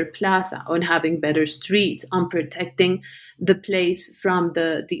having a better plaza, on having better streets, on protecting the place from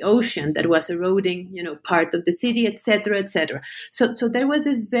the ocean that was eroding, part of the city, etc., etc. So there was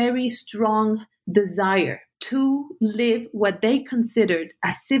this very strong desire to live what they considered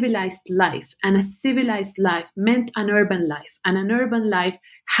a civilized life, and a civilized life meant an urban life, and an urban life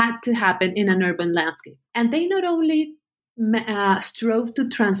had to happen in an urban landscape. And they not only strove to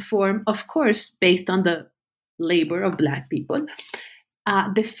transform, of course, based on the labor of Black people,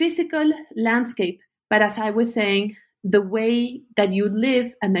 the physical landscape, but as I was saying, the way that you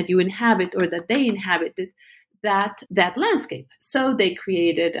live and that you inhabit, or that they inhabited that landscape. So they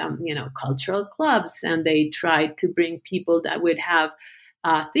created, cultural clubs, and they tried to bring people that would have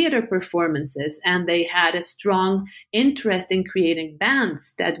theater performances, and they had a strong interest in creating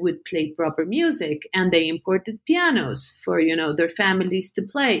bands that would play proper music, and they imported pianos for their families to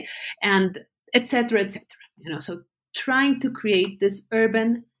play, and etc., etc. So trying to create this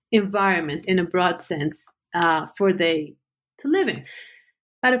urban environment in a broad sense for they to live in.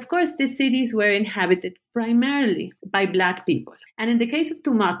 But of course, the cities were inhabited primarily by Black people. And in the case of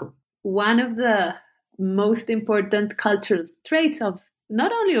Tumaco, one of the most important cultural traits of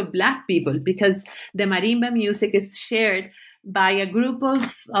not only of Black people, because the marimba music is shared by a group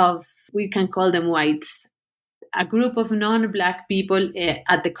of we can call them whites, a group of non-Black people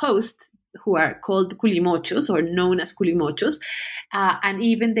at the coast who are called culimochos, or known as culimochos, and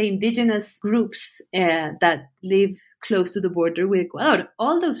even the indigenous groups that live close to the border with Ecuador.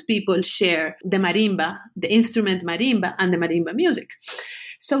 All those people share the marimba, the instrument marimba, and the marimba music.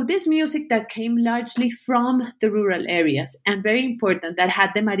 So this music that came largely from the rural areas, and very important, that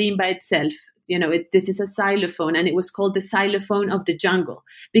had the marimba itself. This is a xylophone, and it was called the xylophone of the jungle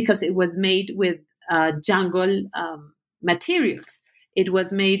because it was made with jungle materials. It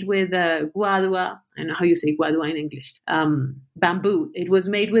was made with guadua. I don't know how you say guadua in English. Bamboo. It was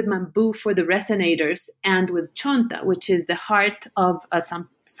made with bamboo for the resonators, and with chonta, which is the heart of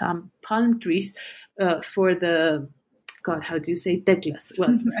some palm trees for the, God, how do you say teclas?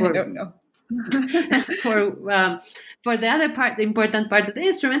 Well, I don't know. for the other part, the important part of the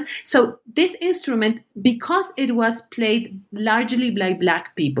instrument. So this instrument, because it was played largely by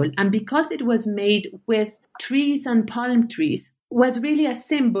Black people, and because it was made with trees and palm trees, was really a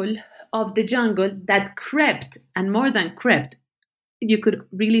symbol of the jungle that crept, and more than crept, you could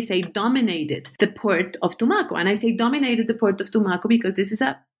really say dominated the port of Tumaco. And I say dominated the port of Tumaco because this is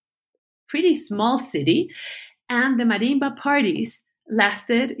a pretty small city, and the marimba parties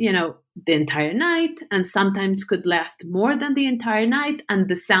lasted, the entire night, and sometimes could last more than the entire night, and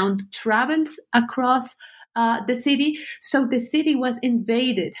the sound travels across the city. So the city was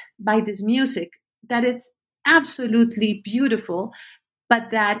invaded by this music that is absolutely beautiful, but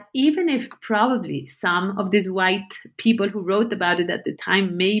that even if probably some of these white people who wrote about it at the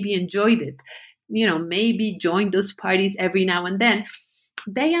time maybe enjoyed it, maybe joined those parties every now and then,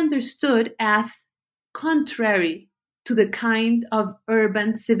 they understood as contrary to the kind of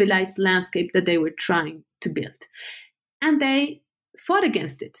urban civilized landscape that they were trying to build. And they fought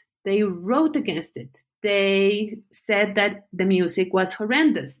against it. They wrote against it. They said that the music was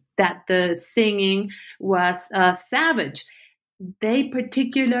horrendous, that the singing was savage. They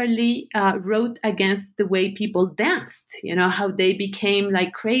particularly wrote against the way people danced, how they became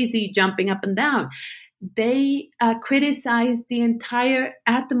like crazy, jumping up and down. They criticized the entire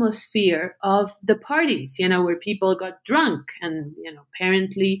atmosphere of the parties, where people got drunk and,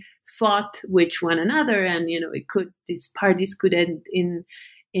 apparently fought with one another. And, these parties could end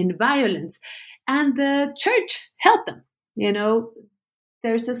in violence. And the church helped them.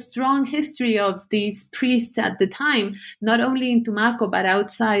 there's a strong history of these priests at the time, not only in Tumaco, but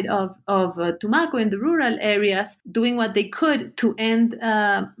outside of Tumaco, in the rural areas, doing what they could to end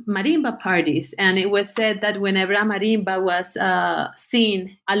marimba parties. And it was said that whenever a marimba was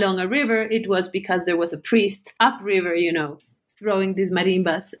seen along a river, it was because there was a priest upriver, throwing these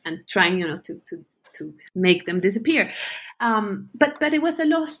marimbas and trying, to make them disappear. But it was a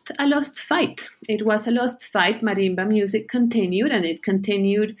lost fight. It was a lost fight. Marimba music continued, and it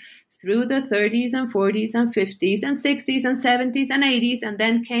continued through the 30s and 40s and 50s and 60s and 70s and 80s. And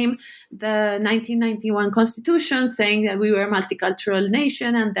then came the 1991 Constitution saying that we were a multicultural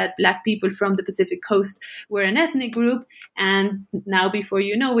nation and that Black people from the Pacific Coast were an ethnic group. And now, before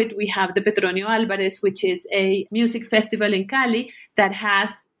you know it, we have the Petronio Alvarez, which is a music festival in Cali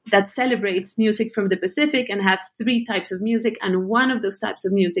that celebrates music from the Pacific and has 3 types of music. And one of those types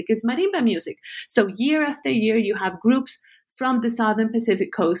of music is marimba music. So year after year, you have groups from the Southern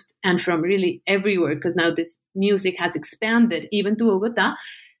Pacific Coast and from really everywhere, because now this music has expanded even to Bogota,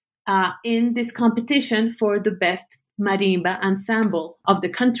 in this competition for the best marimba ensemble of the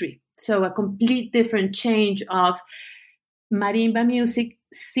country. So a complete different change of marimba music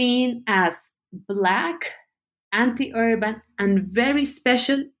seen as Black, anti-urban, and very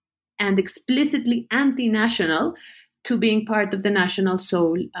special and explicitly anti-national, to being part of the national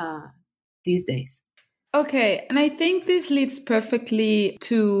soul these days. Okay, and I think this leads perfectly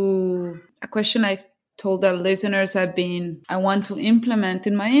to a question I've told our listeners I want to implement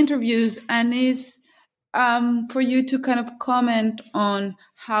in my interviews, and is for you to kind of comment on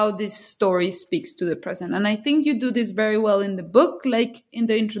how this story speaks to the present. And I think you do this very well in the book. Like in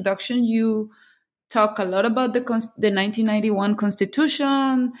the introduction, you talk a lot about the 1991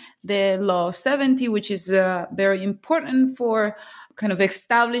 Constitution, the Law 70, which is very important for kind of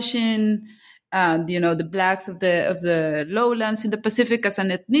establishing, the Blacks of the lowlands in the Pacific as an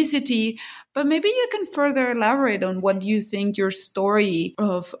ethnicity. But maybe you can further elaborate on what you think your story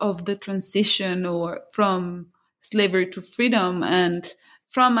of the transition or from slavery to freedom and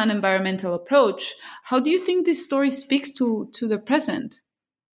from an environmental approach. How do you think this story speaks to the present?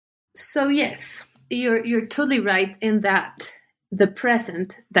 So yes, you're totally right in that the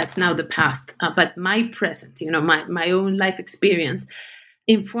present, that's now the past, but my present, my own life experience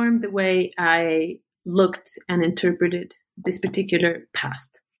informed the way I looked and interpreted this particular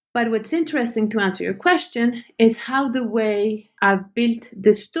past. But what's interesting, to answer your question, is how the way I've built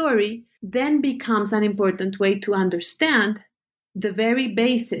this story then becomes an important way to understand the very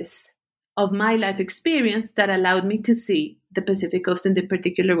basis of my life experience that allowed me to see the Pacific Coast in the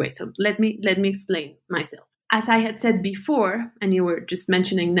particular way. So let me explain myself. As I had said before, and you were just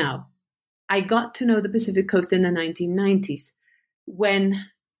mentioning now, I got to know the Pacific Coast in the 1990s, when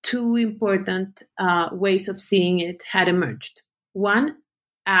 2 important ways of seeing it had emerged. One,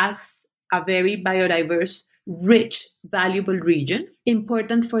 as a very biodiverse, rich, valuable region,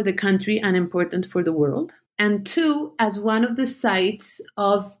 important for the country and important for the world. And 2, as one of the sites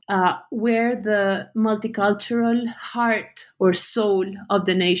of where the multicultural heart or soul of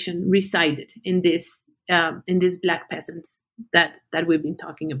the nation resided in these Black peasants that we've been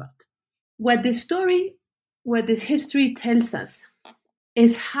talking about. What this history tells us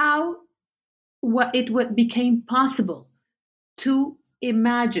is how it became possible to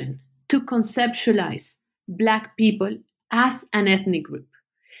imagine, to conceptualize Black people as an ethnic group.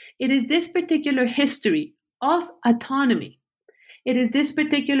 It is this particular history of autonomy. It is this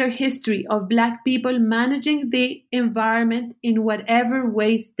particular history of Black people managing the environment in whatever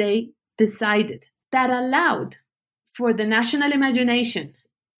ways they decided that allowed for the national imagination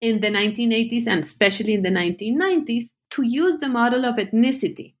in the 1980s and especially in the 1990s to use the model of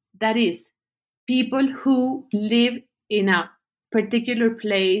ethnicity, that is, people who live in a particular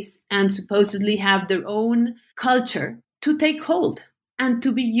place and supposedly have their own culture, to take hold and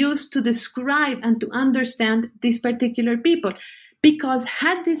to be used to describe and to understand these particular people. Because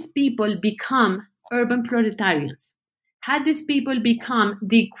had these people become urban proletarians, had these people become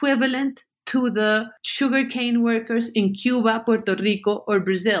the equivalent to the sugarcane workers in Cuba, Puerto Rico, or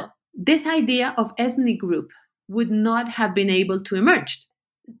Brazil, this idea of ethnic group would not have been able to emerge.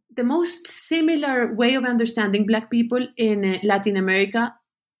 The most similar way of understanding Black people in Latin America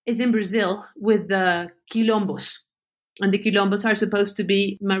is in Brazil with the quilombos. And the quilombos are supposed to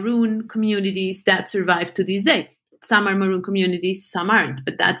be maroon communities that survive to this day. Some are maroon communities, some aren't,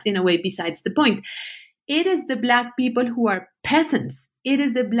 but that's in a way besides the point. It is the Black people who are peasants. It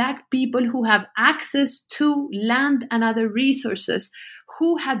is the Black people who have access to land and other resources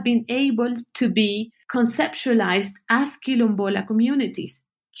who have been able to be conceptualized as quilombola communities.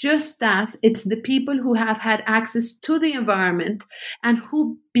 just as it's the people who have had access to the environment and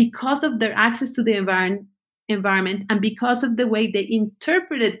who, because of their access to the environment and because of the way they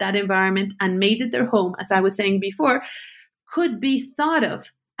interpreted that environment and made it their home, as I was saying before, could be thought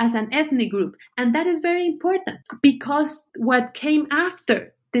of as an ethnic group. And that is very important, because what came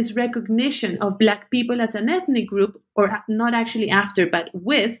after this recognition of Black people as an ethnic group, or not actually after, but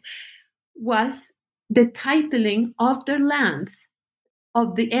with, was the titling of their lands,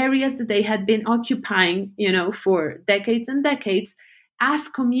 of the areas that they had been occupying, for decades and decades, as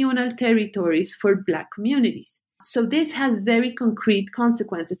communal territories for Black communities. So this has very concrete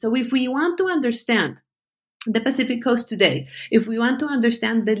consequences. So if we want to understand the Pacific Coast today, if we want to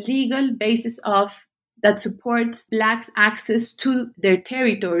understand the legal basis that supports Blacks' access to their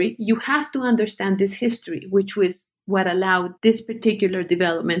territory, you have to understand this history, which was what allowed this particular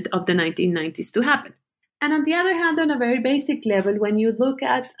development of the 1990s to happen. And on the other hand, on a very basic level, when you look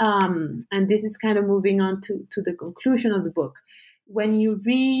at, and this is kind of moving on to the conclusion of the book, when you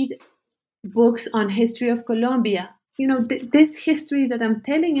read books on history of Colombia, this history that I'm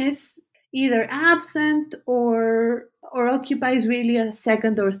telling is either absent or occupies really a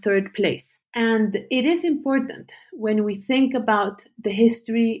second or third place. And it is important when we think about the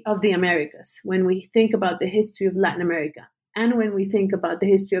history of the Americas, when we think about the history of Latin America, and when we think about the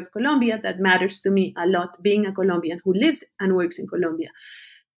history of Colombia, that matters to me a lot, being a Colombian who lives and works in Colombia,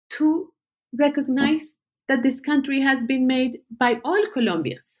 to recognize that this country has been made by all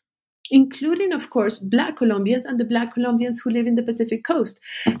Colombians, including, of course, Black Colombians and the Black Colombians who live in the Pacific Coast.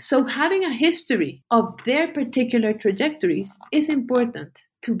 So having a history of their particular trajectories is important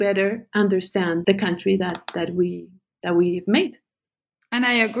to better understand the country that we've made. And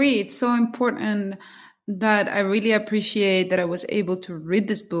I agree. It's so important that I really appreciate that I was able to read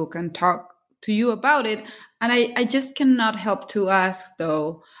this book and talk to you about it. And I just cannot help to ask,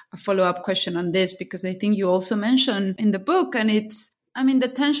 though, a follow-up question on this, because I think you also mentioned in the book, and the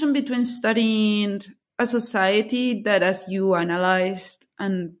tension between studying a society that, as you analyzed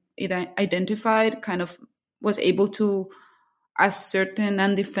and identified, kind of was able to ascertain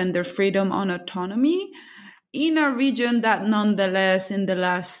and defend their freedom and autonomy in a region that nonetheless in the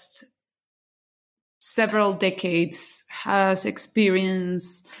last several decades has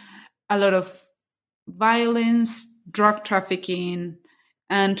experienced a lot of violence, drug trafficking,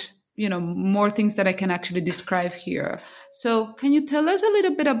 and more things that I can actually describe here. So can you tell us a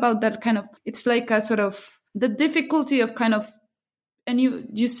little bit about that kind of, it's like a sort of the difficulty of kind of, and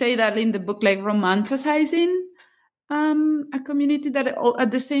you say that in the book, like romanticizing a community that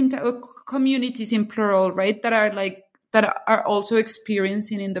at the same time, communities in plural, right, that are also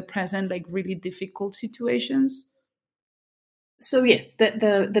experiencing in the present like really difficult situations? So yes,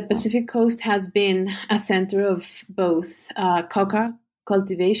 the Pacific Coast has been a center of both coca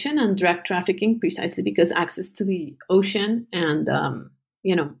cultivation and drug trafficking, precisely because access to the ocean and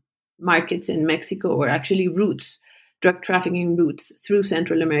markets in Mexico, or actually drug trafficking routes through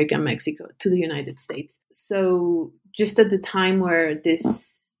Central America and Mexico to the United States. So just at the time where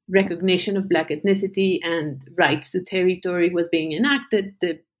this recognition of Black ethnicity and rights to territory was being enacted,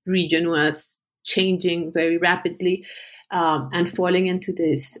 the region was changing very rapidly and falling into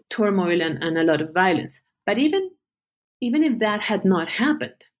this turmoil and a lot of violence. But even if that had not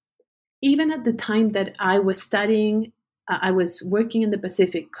happened, even at the time that I was studying, I was working in the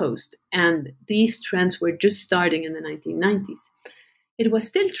Pacific Coast, and these trends were just starting in the 1990s. It was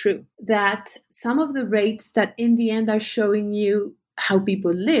still true that some of the rates that in the end are showing you how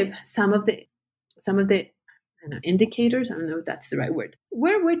people live, some of the indicators, I don't know if that's the right word,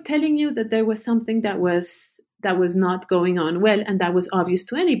 where we're telling you that there was something that was not going on well, and that was obvious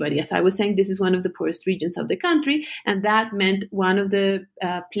to anybody. As I was saying, this is one of the poorest regions of the country, and that meant one of the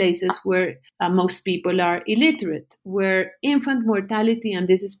places where most people are illiterate, where infant mortality, and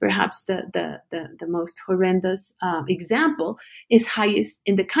this is perhaps the most horrendous example, is highest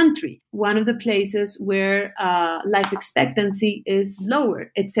in the country. One of the places where life expectancy is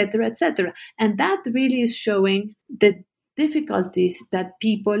lower, etc., etc. And that really is showing the difficulties that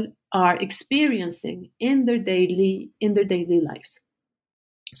people are experiencing in their daily lives.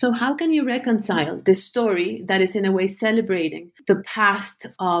 So how can you reconcile this story that is in a way celebrating the past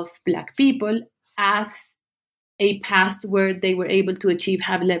of Black people as a past where they were able to achieve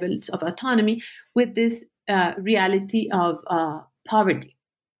high levels of autonomy with this reality of poverty?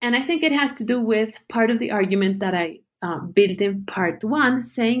 And I think it has to do with part of the argument that I built in part one,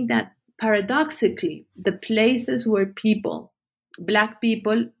 saying that paradoxically, the places where Black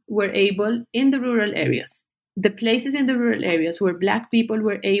people were able, in the rural areas, the places in the rural areas where Black people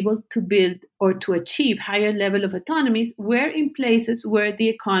were able to build or to achieve higher level of autonomies were in places where the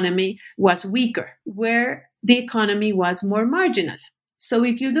economy was weaker, where the economy was more marginal. So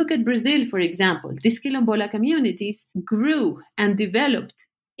if you look at Brazil, for example, these quilombola communities grew and developed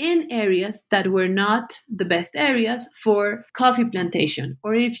in areas that were not the best areas for coffee plantation.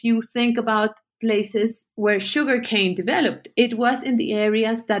 Or if you think about places where sugarcane developed, it was in the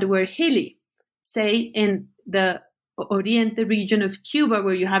areas that were hilly, say in the Oriente region of Cuba,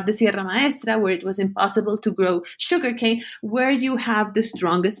 where you have the Sierra Maestra, where it was impossible to grow sugarcane, where you have the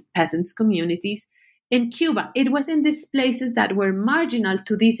strongest peasants communities in Cuba. It was in these places that were marginal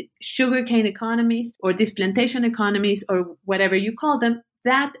to these sugarcane economies or these plantation economies or whatever you call them,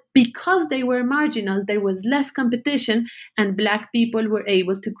 that because they were marginal, there was less competition and Black people were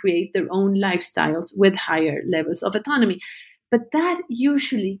able to create their own lifestyles with higher levels of autonomy. But that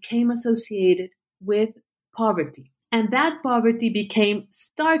usually came associated with poverty. And that poverty became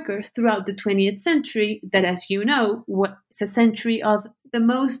starker throughout the 20th century, that, as you know, was a century of the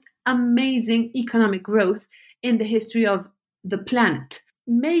most amazing economic growth in the history of the planet,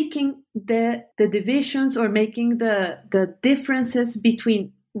 making the divisions or making the differences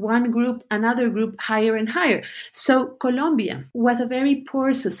between one group, another group higher and higher. So Colombia was a very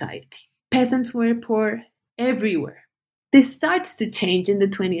poor society. Peasants were poor everywhere. This starts to change in the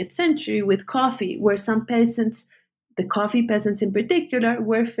 20th century with coffee, where some peasants, the coffee peasants in particular,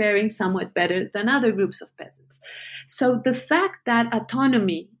 were faring somewhat better than other groups of peasants. So the fact that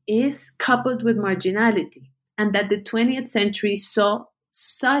autonomy is coupled with marginality and that the 20th century saw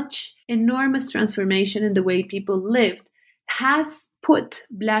such enormous transformation in the way people lived has put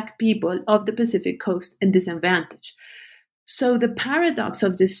Black people of the Pacific Coast in disadvantage. So the paradox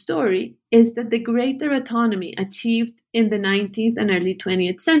of this story is that the greater autonomy achieved in the 19th and early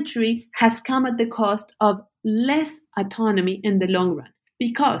 20th century has come at the cost of less autonomy in the long run.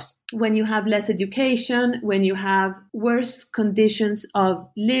 Because when you have less education, when you have worse conditions of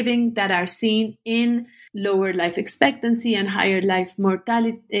living that are seen in lower life expectancy and higher life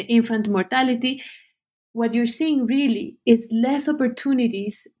mortality, infant mortality, what you're seeing really is less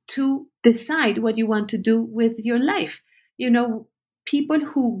opportunities to decide what you want to do with your life. You know, people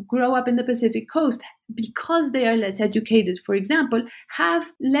who grow up in the Pacific Coast, because they are less educated, for example,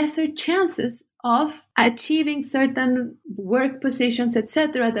 have lesser chances of achieving certain work positions,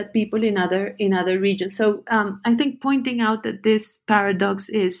 etc., that people in other regions. So I think pointing out that this paradox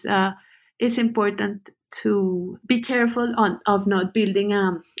is important to be careful of not building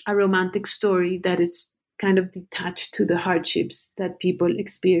a romantic story that is kind of detached to the hardships that people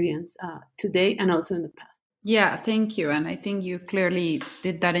experience today and also in the past. Yeah, thank you. And I think you clearly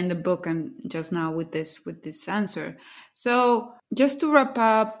did that in the book and just now with this answer. So just to wrap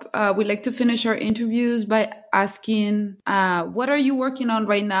up, we like to finish our interviews by asking, what are you working on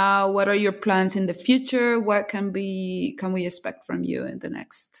right now? What are your plans in the future? What can we expect from you in the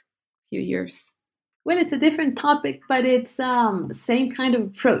next few years? Well, it's a different topic, but it's same kind of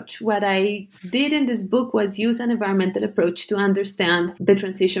approach. What I did in this book was use an environmental approach to understand the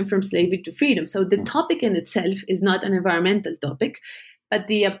transition from slavery to freedom. So the topic in itself is not an environmental topic, but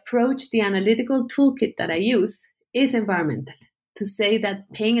the approach, the analytical toolkit that I use is environmental. To say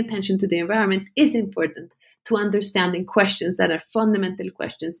that paying attention to the environment is important to understanding questions that are fundamental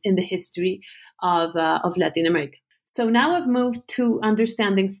questions in the history of Latin America. So now I've moved to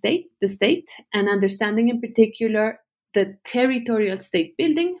understanding the state, and understanding in particular the territorial state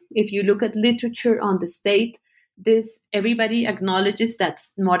building. If you look at literature on the state, everybody acknowledges that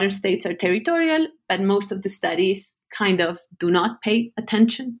modern states are territorial, but most of the studies kind of do not pay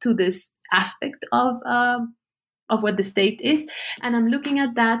attention to this aspect of what the state is. And I'm looking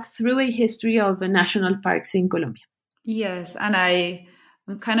at that through a history of national parks in Colombia. Yes, and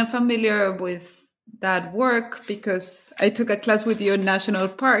I'm kind of familiar with that work because I took a class with you in national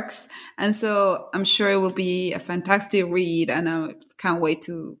parks. And so I'm sure it will be a fantastic read, and I can't wait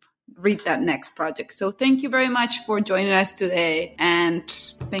to read that next project. So thank you very much for joining us today, and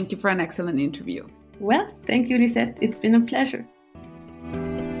thank you for an excellent interview. Well, thank you, Lisette. It's been a pleasure.